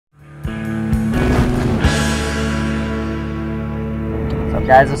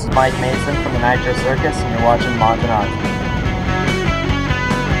Guys, this is Mike Mason from the Nitro Circus, and you're watching Montanage.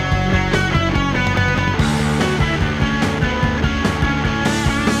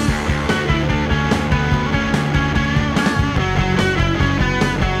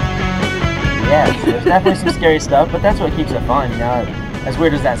 Yeah, so there's definitely some scary stuff, but that's what keeps it fun, you know. As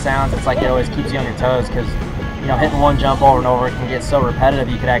weird as that sounds, it's like it always keeps you on your toes, because, you know, hitting one jump over and over can get so repetitive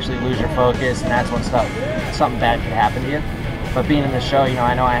you could actually lose your focus, and that's when something bad could happen to you. But being in the show, you know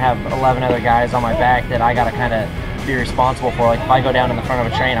I have 11 other guys on my back that I gotta kind of be responsible for. Like, if I go down in the front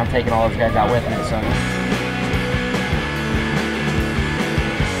of a train, I'm taking all those guys out with me, so.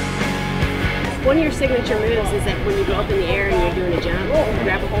 One of your signature moves is that when you go up in the air and you're doing a jump, you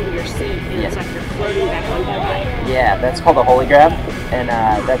grab a hold of your seat and it's like you're floating back onto your bike. Yeah, that's called a holy grab, and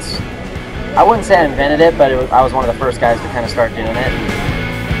I wouldn't say I invented it, but I was one of the first guys to kind of start doing it.